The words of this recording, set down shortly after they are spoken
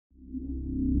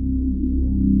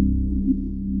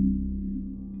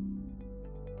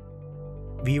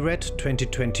Vred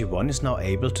 2021 is now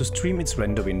able to stream its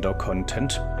render window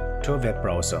content to a web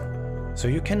browser. So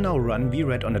you can now run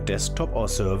Vred on a desktop or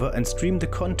server and stream the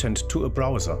content to a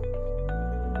browser.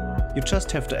 You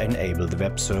just have to enable the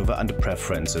web server under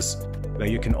Preferences, where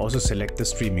you can also select the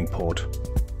streaming port.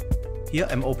 Here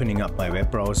I'm opening up my web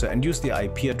browser and use the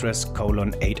IP address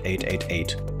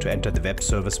 :8888 to enter the web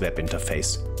server's web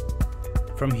interface.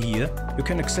 From here, you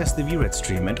can access the Vred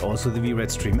stream and also the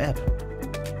Vred stream app.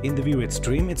 In the Vred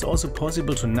stream, it's also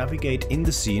possible to navigate in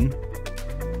the scene,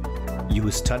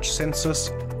 use touch sensors,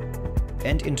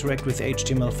 and interact with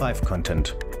HTML5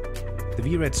 content. The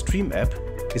Vred stream app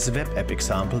is a web app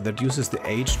example that uses the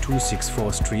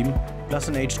H.264 stream plus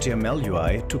an HTML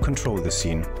UI to control the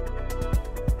scene.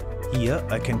 Here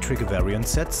I can trigger variant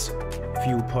sets,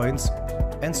 viewpoints,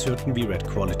 and certain Vred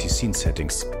quality scene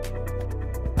settings.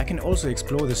 I can also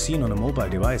explore the scene on a mobile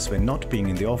device when not being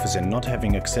in the office and not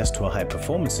having access to a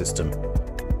high-performance system.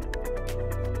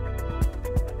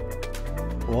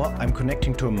 Or I'm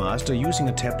connecting to a master using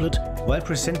a tablet while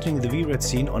presenting the Vred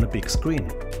scene on a big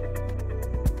screen.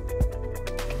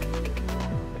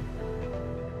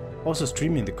 Also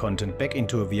streaming the content back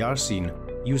into a VR scene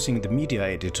using the media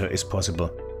editor is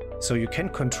possible, so you can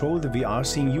control the VR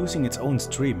scene using its own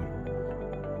stream.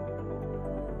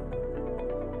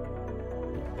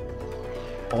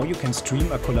 Or you can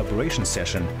stream a collaboration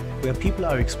session, where people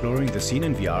are exploring the scene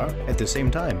in VR at the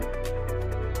same time.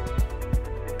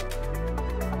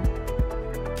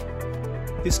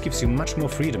 This gives you much more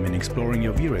freedom in exploring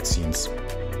your Vred scenes.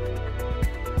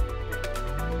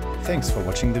 Thanks for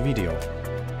watching the video.